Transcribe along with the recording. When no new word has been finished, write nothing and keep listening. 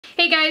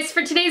guys,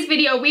 for today's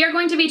video we are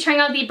going to be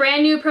trying out the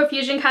brand new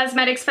Profusion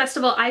Cosmetics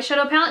Festival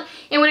eyeshadow palette.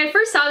 And when I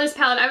first saw this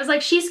palette I was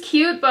like, she's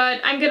cute, but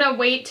I'm gonna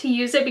wait to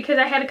use it because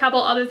I had a couple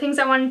other things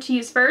I wanted to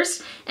use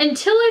first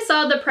until I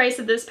saw the price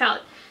of this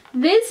palette.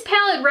 This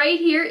palette right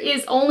here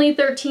is only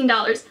 $13.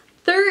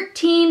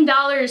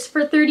 $13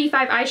 for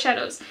 35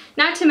 eyeshadows.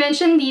 Not to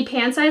mention the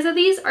pan size of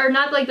these are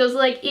not like those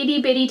like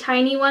itty bitty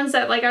tiny ones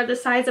that like are the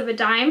size of a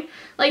dime.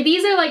 Like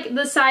these are like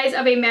the size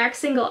of a MAC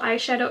single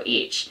eyeshadow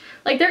each.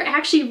 Like they're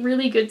actually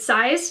really good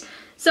sized.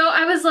 So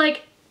I was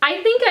like,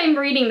 I think I'm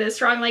reading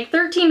this wrong. Like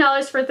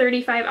 $13 for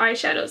 35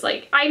 eyeshadows.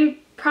 Like I'm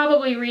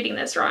probably reading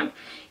this wrong.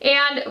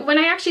 And when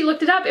I actually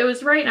looked it up, it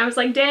was right. And I was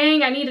like,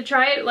 dang, I need to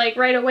try it like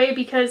right away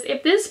because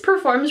if this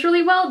performs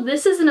really well,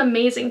 this is an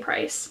amazing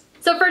price.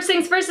 So first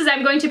things first is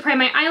I'm going to prime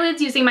my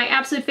eyelids using my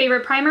absolute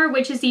favorite primer,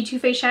 which is the Too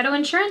Faced Shadow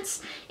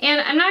Insurance.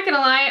 And I'm not gonna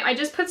lie, I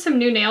just put some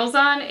new nails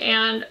on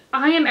and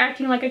I am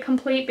acting like a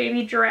complete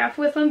baby giraffe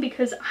with them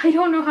because I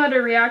don't know how to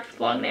react with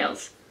long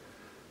nails.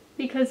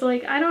 Because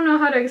like, I don't know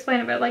how to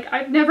explain it, but like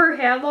I've never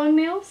had long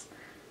nails.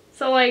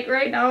 So like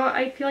right now,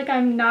 I feel like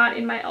I'm not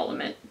in my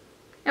element.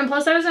 And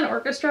plus I was in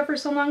orchestra for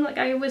so long, like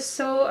I was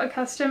so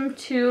accustomed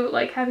to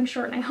like having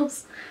short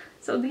nails.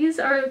 So these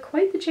are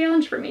quite the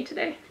challenge for me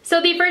today.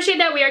 So the first shade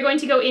that we are going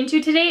to go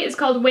into today is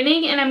called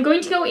Winning, and I'm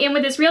going to go in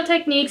with this Real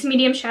Techniques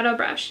medium shadow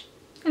brush.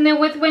 And then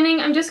with Winning,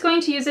 I'm just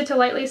going to use it to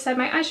lightly set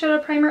my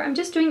eyeshadow primer. I'm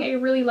just doing a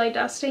really light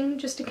dusting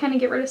just to kind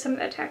of get rid of some of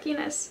that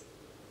tackiness.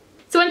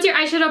 So once your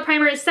eyeshadow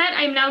primer is set,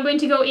 I'm now going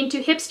to go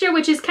into Hipster,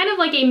 which is kind of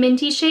like a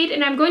minty shade,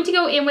 and I'm going to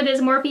go in with this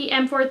Morphe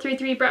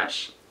M433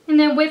 brush. And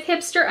then with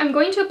Hipster, I'm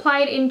going to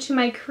apply it into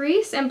my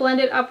crease and blend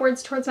it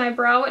upwards towards my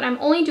brow, and I'm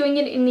only doing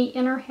it in the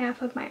inner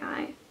half of my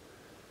eye.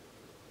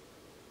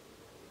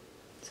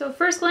 So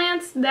first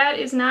glance, that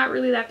is not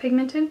really that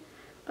pigmented,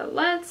 but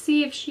let's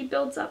see if she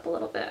builds up a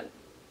little bit.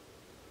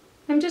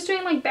 I'm just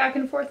doing like back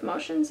and forth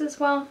motions as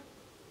well.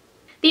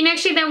 The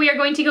next shade that we are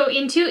going to go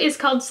into is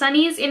called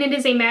Sunnies, and it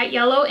is a matte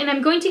yellow, and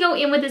I'm going to go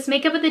in with this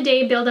Makeup of the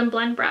Day Build and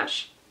Blend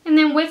brush. And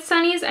then with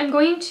Sunnies, I'm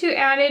going to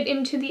add it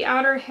into the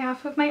outer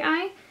half of my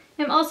eye.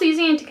 I'm also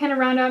using it to kind of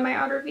round out my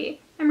outer V.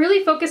 I'm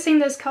really focusing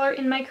this color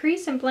in my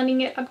crease and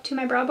blending it up to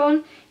my brow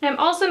bone. And I'm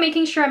also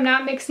making sure I'm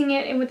not mixing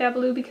it in with that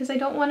blue because I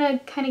don't want to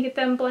kind of get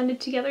them blended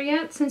together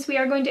yet since we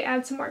are going to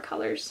add some more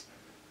colors.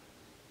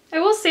 I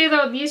will say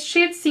though, these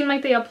shades seem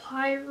like they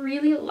apply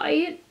really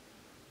light,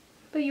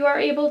 but you are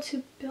able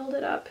to build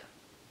it up.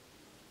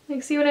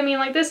 Like, see what I mean?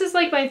 Like, this is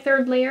like my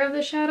third layer of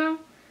the shadow.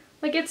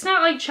 Like, it's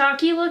not like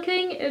chalky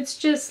looking, it's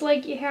just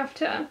like you have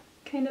to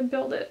kind of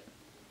build it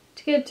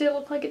to get it to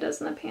look like it does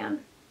in the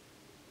pan.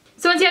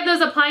 So once you have those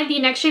applied, the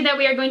next shade that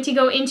we are going to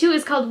go into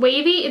is called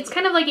Wavy. It's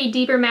kind of like a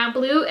deeper matte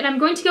blue, and I'm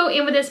going to go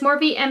in with this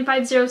Morphe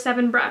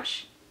M507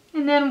 brush.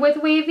 And then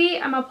with Wavy,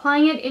 I'm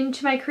applying it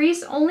into my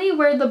crease only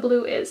where the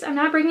blue is. I'm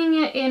not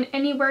bringing it in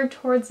anywhere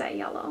towards that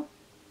yellow.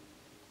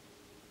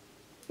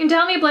 And to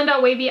help me blend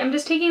out Wavy, I'm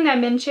just taking that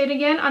mint shade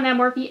again on that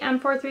Morphe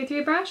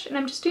M433 brush, and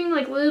I'm just doing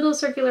like little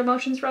circular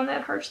motions around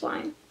that harsh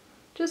line,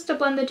 just to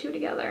blend the two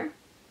together.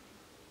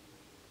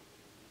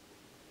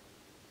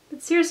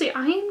 But seriously,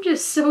 I am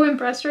just so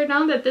impressed right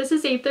now that this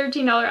is a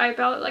 $13 eye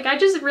palette. Like, I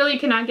just really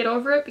cannot get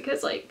over it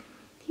because, like,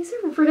 these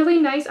are really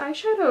nice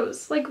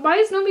eyeshadows. Like, why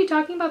is nobody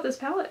talking about this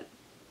palette?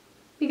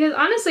 Because,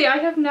 honestly, I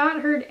have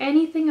not heard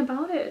anything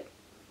about it.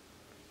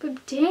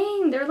 But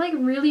dang, they're, like,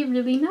 really,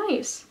 really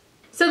nice.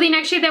 So the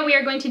next shade that we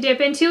are going to dip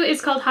into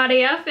is called Hot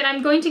AF, and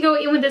I'm going to go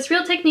in with this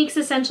Real Techniques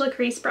Essential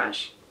Crease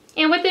Brush.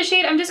 And with this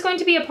shade, I'm just going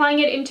to be applying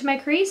it into my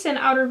crease and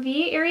outer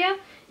V area.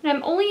 And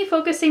I'm only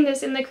focusing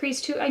this in the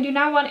crease too. I do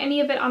not want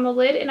any of it on the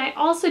lid, and I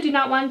also do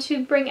not want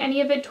to bring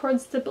any of it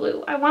towards the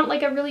blue. I want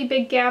like a really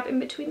big gap in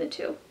between the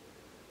two.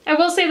 I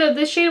will say though,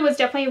 this shade was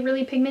definitely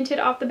really pigmented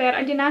off the bat.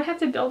 I did not have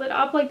to build it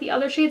up like the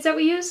other shades that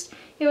we used.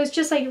 It was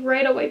just like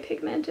right away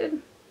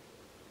pigmented.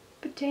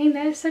 But dang,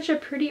 that is such a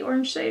pretty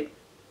orange shade.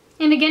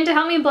 And again, to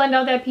help me blend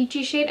out that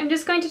peachy shade, I'm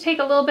just going to take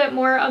a little bit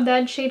more of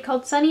that shade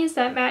called Sunnies,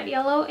 that matte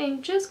yellow,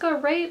 and just go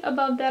right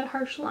above that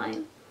harsh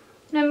line.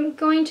 And I'm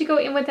going to go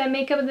in with that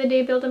Makeup of the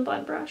Day Build and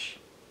Blend brush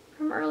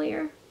from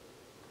earlier.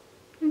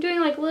 I'm doing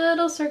like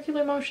little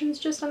circular motions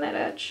just on that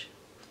edge.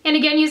 And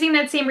again, using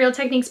that same Real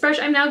Techniques brush,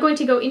 I'm now going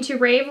to go into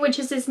Rave, which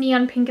is this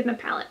neon pink in the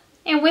palette.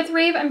 And with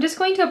Rave, I'm just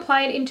going to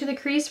apply it into the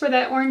crease where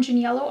that orange and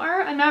yellow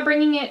are. I'm not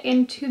bringing it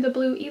into the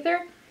blue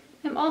either.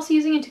 I'm also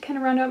using it to kind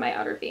of round out my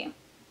outer V.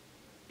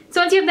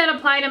 So once you have that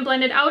applied and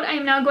blended out, I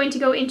am now going to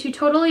go into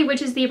Totally,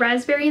 which is the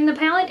raspberry in the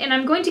palette, and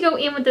I'm going to go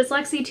in with this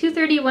Lexi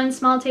 231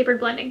 small tapered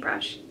blending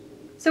brush.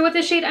 So with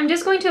this shade, I'm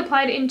just going to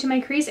apply it into my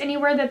crease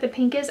anywhere that the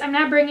pink is. I'm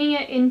not bringing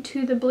it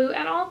into the blue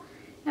at all.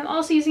 I'm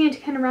also using it to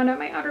kind of round out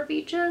my outer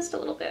V just a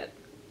little bit.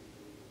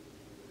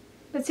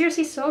 But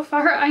seriously, so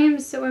far, I am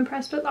so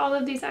impressed with all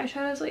of these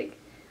eyeshadows. Like,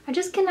 I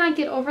just cannot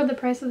get over the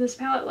price of this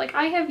palette. Like,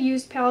 I have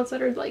used palettes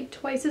that are like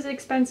twice as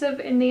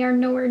expensive, and they are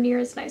nowhere near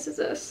as nice as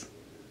this.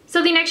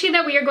 So the next shade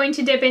that we are going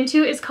to dip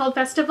into is called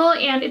Festival,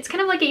 and it's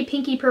kind of like a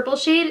pinky purple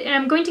shade, and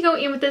I'm going to go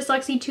in with this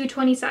Lexi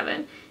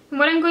 227. And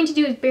what I'm going to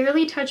do is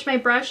barely touch my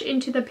brush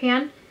into the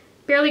pan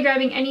barely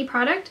grabbing any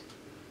product.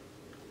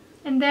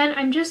 And then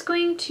I'm just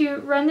going to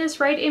run this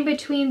right in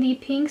between the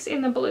pinks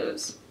and the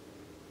blues,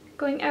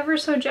 going ever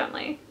so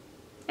gently.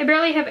 I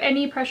barely have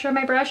any pressure on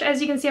my brush.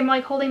 As you can see, I'm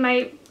like holding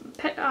my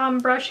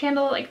brush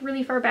handle like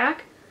really far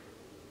back.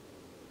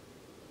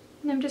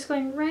 And I'm just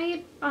going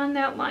right on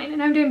that line,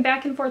 and I'm doing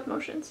back and forth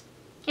motions.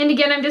 And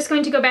again, I'm just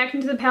going to go back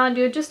into the palette and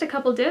do just a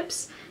couple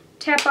dips,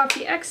 tap off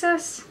the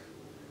excess,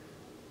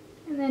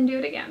 and then do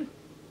it again.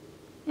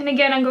 And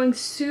again, I'm going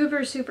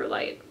super, super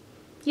light.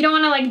 You don't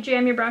want to like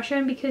jam your brush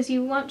in because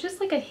you want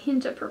just like a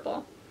hint of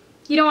purple.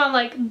 You don't want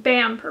like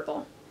bam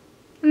purple.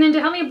 And then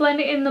to help me blend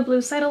it in the blue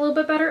side a little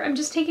bit better, I'm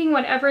just taking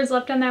whatever is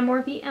left on that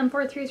Morphe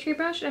M433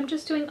 brush, and I'm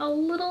just doing a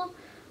little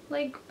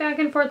like back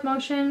and forth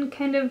motion,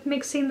 kind of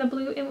mixing the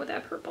blue in with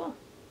that purple.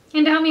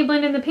 And to help me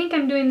blend in the pink,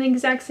 I'm doing the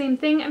exact same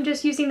thing. I'm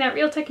just using that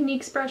Real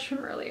Techniques brush from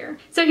earlier.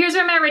 So here's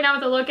where I'm at right now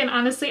with the look, and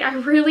honestly, I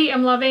really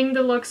am loving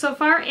the look so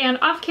far. And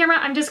off camera,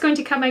 I'm just going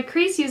to cut my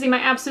crease using my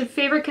absolute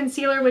favorite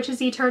concealer, which is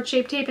the Tarte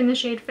Shape Tape in the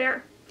shade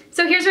Fair.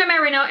 So here's where I'm at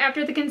right now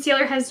after the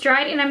concealer has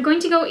dried, and I'm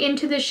going to go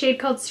into this shade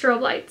called Strobe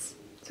Lights.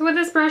 So with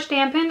this brush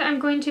dampened, I'm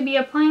going to be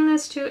applying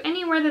this to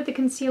anywhere that the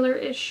concealer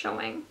is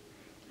showing.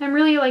 I'm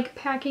really like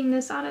packing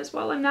this on as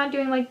well. I'm not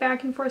doing like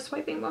back and forth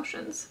swiping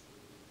motions.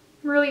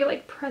 I'm really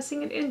like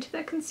pressing it into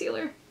that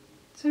concealer.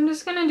 So I'm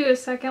just gonna do a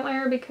second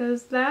layer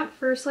because that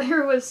first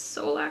layer was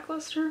so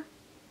lackluster.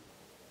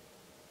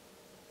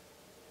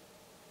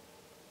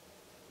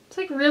 It's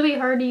like really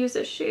hard to use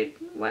this shade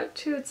wet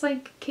too. It's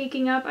like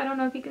caking up. I don't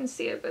know if you can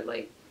see it, but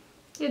like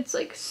it's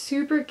like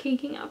super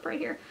caking up right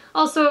here.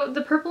 Also,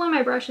 the purple on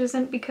my brush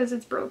isn't because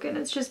it's broken.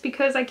 It's just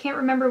because I can't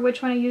remember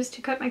which one I used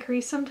to cut my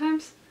crease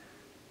sometimes.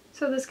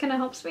 So this kind of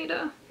helps me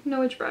to know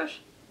which brush.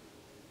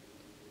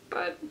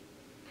 But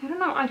I don't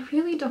know, I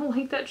really don't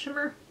like that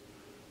shimmer.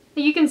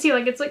 You can see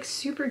like it's like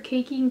super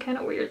cakey and kind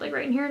of weird like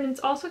right in here, and it's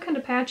also kind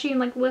of patchy and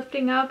like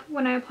lifting up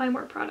when I apply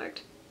more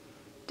product.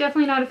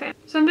 Definitely not a fan.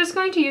 So I'm just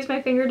going to use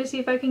my finger to see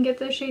if I can get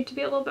this shade to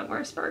be a little bit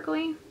more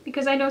sparkly,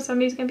 because I know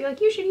somebody's gonna be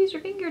like, you should use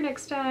your finger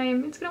next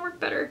time, it's gonna work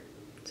better.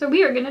 So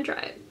we are gonna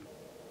try it.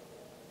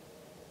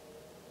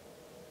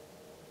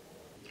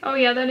 Oh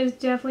yeah, that is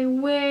definitely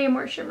way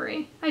more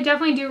shimmery. I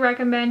definitely do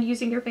recommend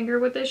using your finger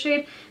with this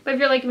shade, but if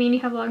you're like me and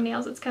you have long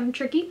nails, it's kind of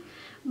tricky.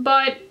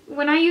 But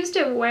when I used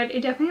it wet,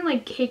 it definitely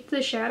like caked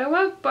the shadow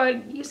up,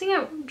 but using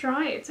it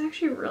dry, it's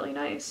actually really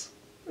nice.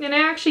 And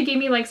it actually gave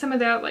me like some of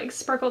that like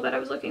sparkle that I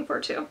was looking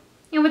for too.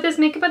 And with this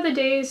Makeup of the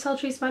Day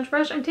Sultry Smudge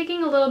Brush, I'm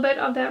taking a little bit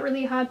of that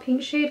really hot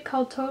pink shade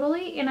called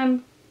Totally, and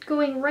I'm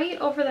going right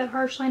over that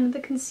harsh line of the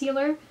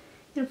concealer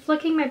and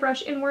flicking my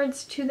brush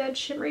inwards to that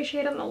shimmery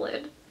shade on the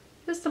lid,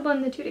 just to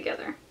blend the two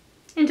together.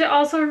 And to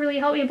also really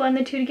help me blend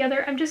the two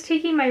together, I'm just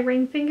taking my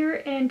ring finger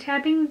and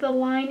tapping the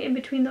line in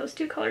between those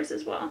two colors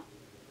as well.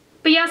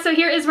 But yeah, so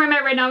here is where I'm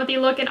at right now with the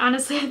look, and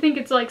honestly I think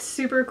it's like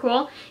super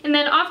cool. And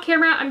then off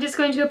camera, I'm just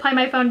going to apply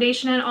my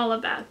foundation and all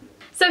of that.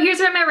 So here's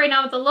where I'm at right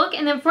now with the look,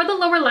 and then for the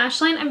lower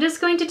lash line, I'm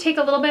just going to take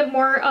a little bit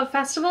more of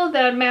Festival,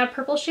 the matte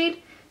purple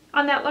shade,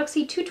 on that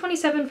Luxie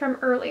 227 from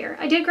earlier.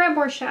 I did grab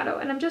more shadow,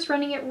 and I'm just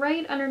running it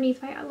right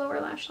underneath my lower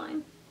lash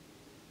line.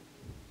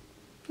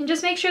 And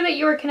just make sure that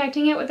you are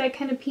connecting it with that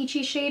kind of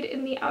peachy shade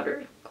in the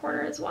outer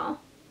corner as well.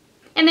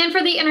 And then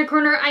for the inner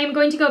corner, I am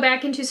going to go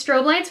back into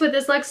Strobe Lights with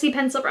this Luxie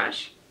pencil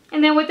brush.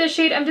 And then with this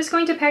shade, I'm just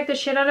going to pack the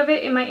shit out of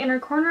it in my inner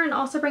corner and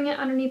also bring it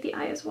underneath the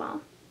eye as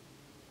well.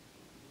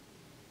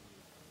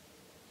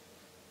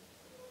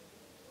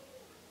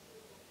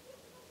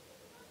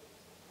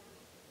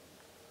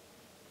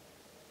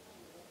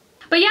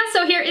 But yeah,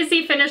 so here is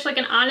the finished look,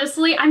 and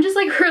honestly, I'm just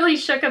like really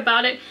shook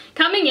about it.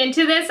 Coming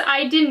into this,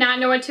 I did not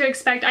know what to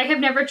expect. I have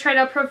never tried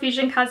out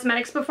Profusion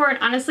cosmetics before, and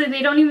honestly,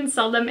 they don't even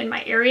sell them in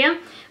my area.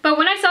 But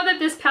when I saw that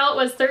this palette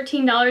was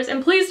 $13,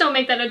 and please don't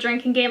make that a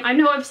drinking game. I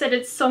know I've said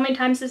it so many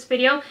times this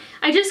video.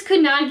 I just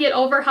could not get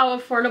over how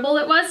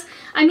affordable it was.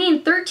 I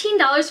mean,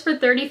 $13 for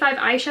 35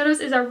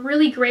 eyeshadows is a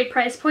really great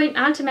price point.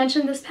 Not to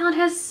mention, this palette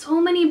has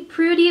so many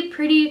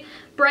pretty,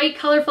 bright,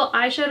 colorful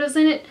eyeshadows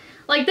in it.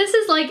 Like, this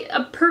is like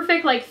a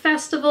perfect like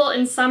festival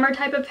and summer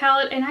type of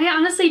palette, and I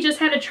honestly just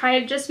had to try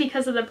it just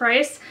because of the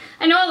price.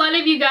 I know a lot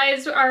of you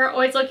guys are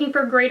always looking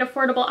for great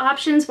affordable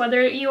options,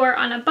 whether you are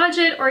on a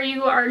budget or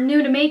you are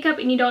new to makeup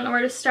and you don't know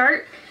where to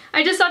start.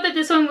 I just thought that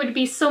this one would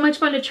be so much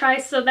fun to try,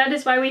 so that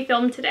is why we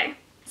filmed today.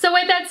 So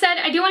with that said,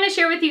 I do want to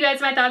share with you guys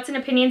my thoughts and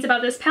opinions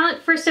about this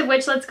palette. First of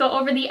which, let's go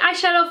over the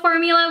eyeshadow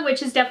formula,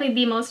 which is definitely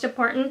the most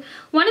important.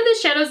 One of the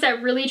shadows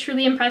that really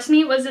truly impressed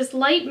me was this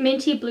light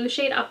minty blue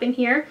shade up in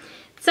here.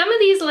 Some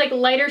of these like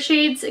lighter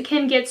shades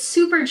can get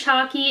super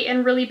chalky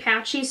and really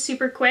patchy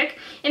super quick,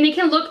 and they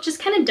can look just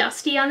kind of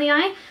dusty on the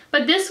eye,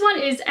 but this one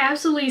is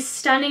absolutely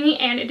stunning,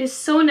 and it is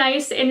so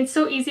nice and it's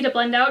so easy to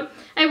blend out.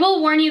 I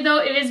will warn you though,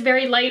 it is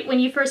very light when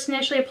you first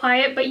initially apply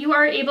it, but you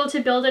are able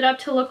to build it up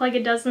to look like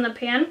it does in the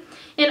pan.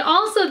 And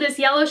also this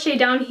yellow shade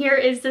down here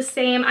is the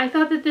same. I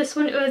thought that this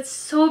one was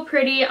so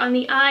pretty on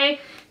the eye,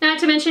 not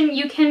to mention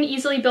you can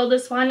easily build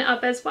this one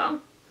up as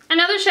well.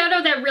 Another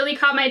shadow that really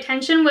caught my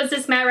attention was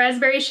this matte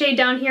raspberry shade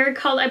down here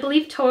called, I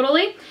believe,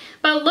 Totally.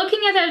 But looking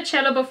at that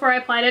shadow before I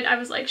applied it, I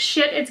was like,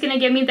 shit, it's gonna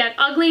give me that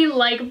ugly,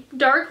 like,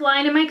 dark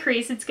line in my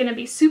crease. It's gonna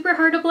be super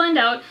hard to blend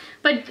out.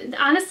 But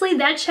honestly,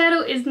 that shadow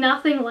is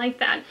nothing like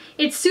that.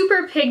 It's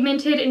super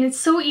pigmented and it's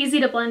so easy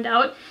to blend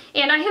out.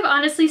 And I have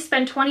honestly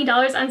spent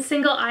 $20 on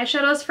single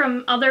eyeshadows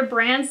from other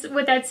brands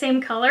with that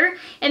same color,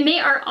 and they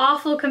are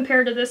awful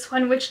compared to this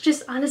one, which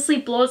just honestly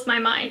blows my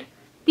mind.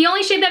 The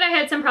only shade that I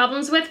had some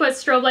problems with was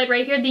Strobe Light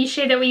right here, the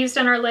shade that we used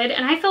on our lid,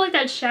 and I felt like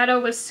that shadow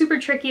was super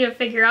tricky to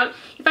figure out.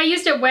 If I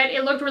used it wet,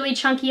 it looked really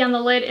chunky on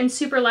the lid and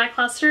super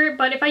lackluster,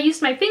 but if I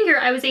used my finger,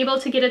 I was able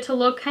to get it to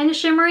look kind of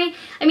shimmery.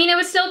 I mean, it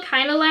was still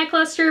kind of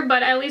lackluster,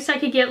 but at least I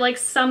could get like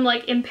some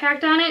like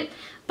impact on it.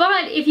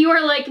 But if you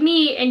are like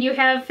me and you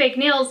have fake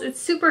nails,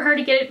 it's super hard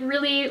to get it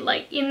really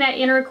like in that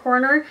inner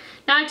corner,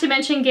 not to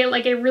mention get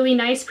like a really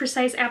nice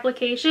precise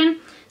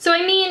application. So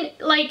I mean,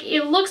 like,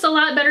 it looks a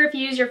lot better if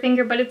you use your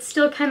finger, but it's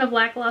still kind of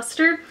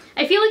lackluster.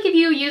 I feel like if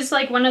you use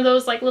like one of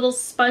those like little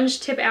sponge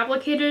tip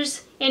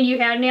applicators and you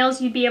had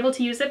nails, you'd be able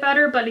to use it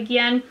better, but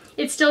again,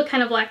 it's still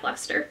kind of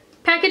lackluster.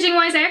 Packaging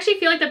wise, I actually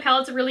feel like the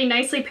palette's really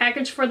nicely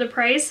packaged for the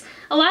price.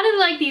 A lot of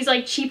like these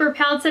like cheaper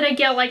palettes that I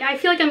get, like I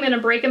feel like I'm gonna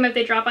break them if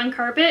they drop on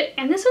carpet,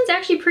 and this one's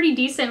actually pretty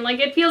decent.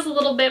 Like it feels a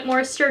little bit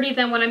more sturdy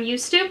than what I'm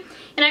used to.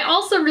 And I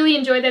also really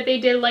enjoy that they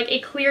did like a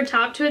clear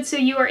top to it so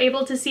you are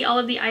able to see all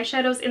of the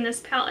eyeshadows in this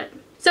palette.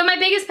 So my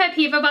biggest pet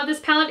peeve about this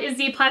palette is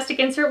the plastic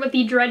insert with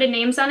the dreaded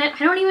names on it.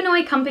 I don't even know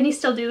why companies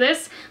still do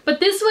this,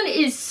 but this one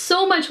is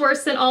so much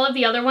worse than all of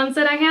the other ones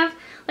that I have.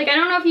 Like I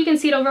don't know if you can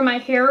see it over my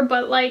hair,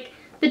 but like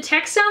the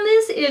text on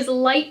this is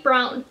light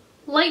brown.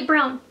 Light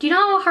brown. Do you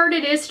know how hard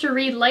it is to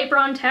read light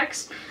brown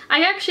text?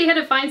 I actually had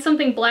to find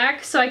something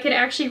black so I could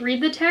actually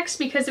read the text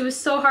because it was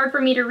so hard for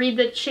me to read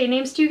the shade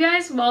names to you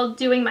guys while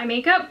doing my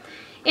makeup.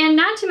 And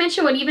not to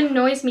mention what even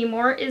annoys me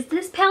more is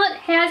this palette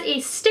has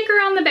a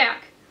sticker on the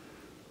back.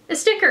 A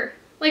sticker.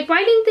 Like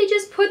why didn't they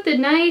just put the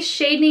nice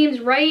shade names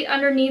right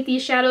underneath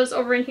these shadows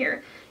over in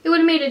here? It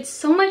would have made it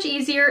so much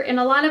easier and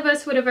a lot of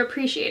us would have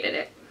appreciated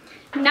it.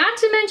 Not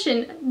to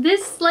mention,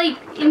 this like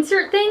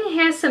insert thing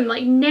has some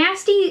like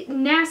nasty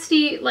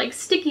like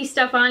sticky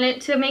stuff on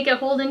it to make it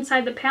hold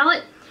inside the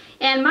palette,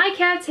 and my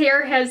cat's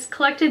hair has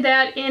collected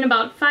that in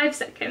about 5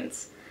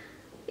 seconds.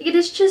 It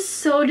is just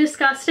so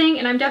disgusting,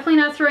 and I'm definitely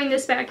not throwing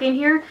this back in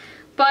here,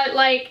 but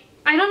like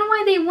I don't know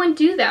why they wouldn't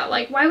do that.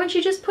 Like why wouldn't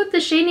you just put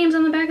the shade names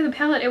on the back of the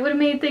palette? It would have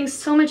made things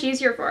so much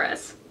easier for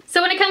us.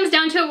 So when it comes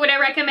down to it, would I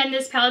recommend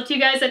this palette to you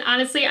guys? And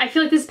honestly, I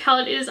feel like this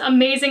palette is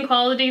amazing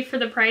quality for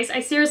the price. I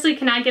seriously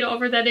cannot get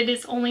over that it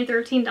is only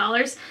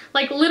 $13.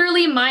 Like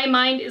literally my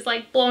mind is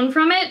like blown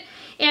from it.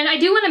 And I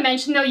do want to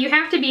mention though, you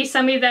have to be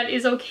somebody that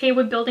is okay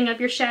with building up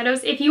your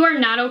shadows. If you are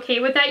not okay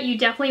with that, you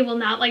definitely will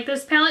not like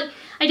this palette.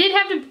 I did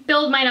have to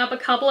build mine up a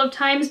couple of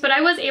times, but I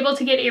was able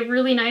to get a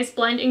really nice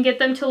blend and get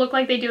them to look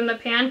like they do in the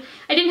pan.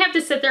 I didn't have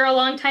to sit there a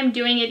long time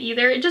doing it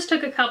either. It just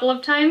took a couple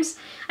of times.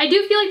 I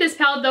do feel like this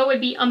palette though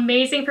would be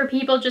amazing for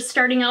people just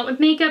starting out with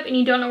makeup and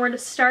you don't know where to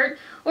start,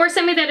 or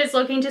somebody that is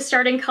looking to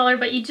start in color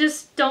but you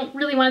just don't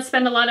really want to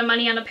spend a lot of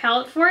money on a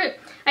palette for it.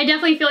 I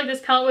definitely feel like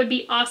this palette would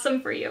be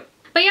awesome for you.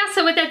 But yeah,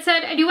 so with that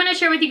said, I do want to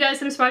share with you guys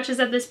some swatches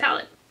of this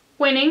palette.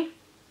 Winning,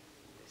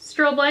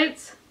 Strobe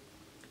Lights,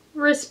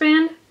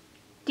 Wristband,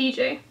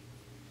 DJ,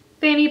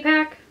 Fanny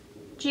Pack,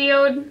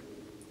 Geode,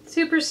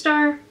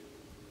 Superstar,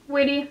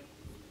 Witty,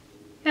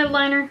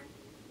 Headliner,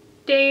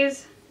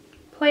 Days,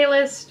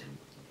 Playlist,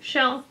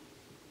 Shell,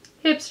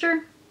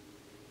 Hipster,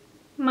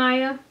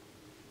 Maya,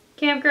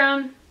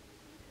 Campground,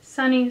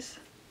 Sunnies,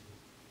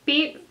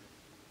 Beat,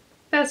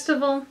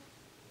 Festival,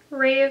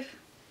 Rave,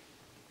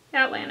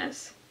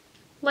 Atlantis,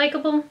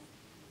 Likeable,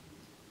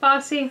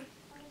 Bossy,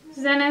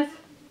 Zenith,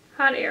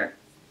 Hot Air,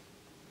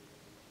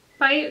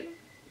 Bite,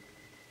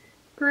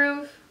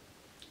 Groove,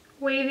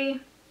 Wavy,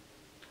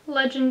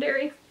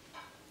 Legendary,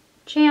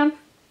 Champ,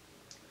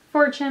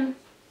 Fortune,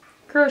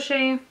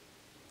 Crochet,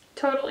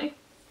 Totally,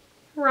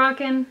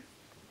 Rockin',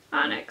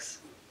 Onyx.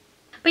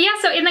 But yeah,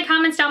 so in the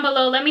comments down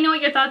below, let me know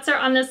what your thoughts are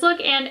on this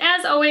look, and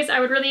as always, I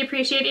would really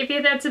appreciate if you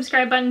hit that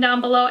subscribe button down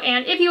below,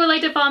 and if you would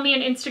like to follow me on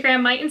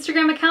Instagram, my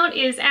Instagram account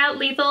is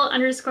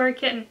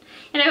 @lethal_kitten.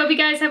 And I hope you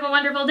guys have a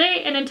wonderful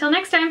day, and until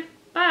next time,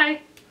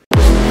 bye!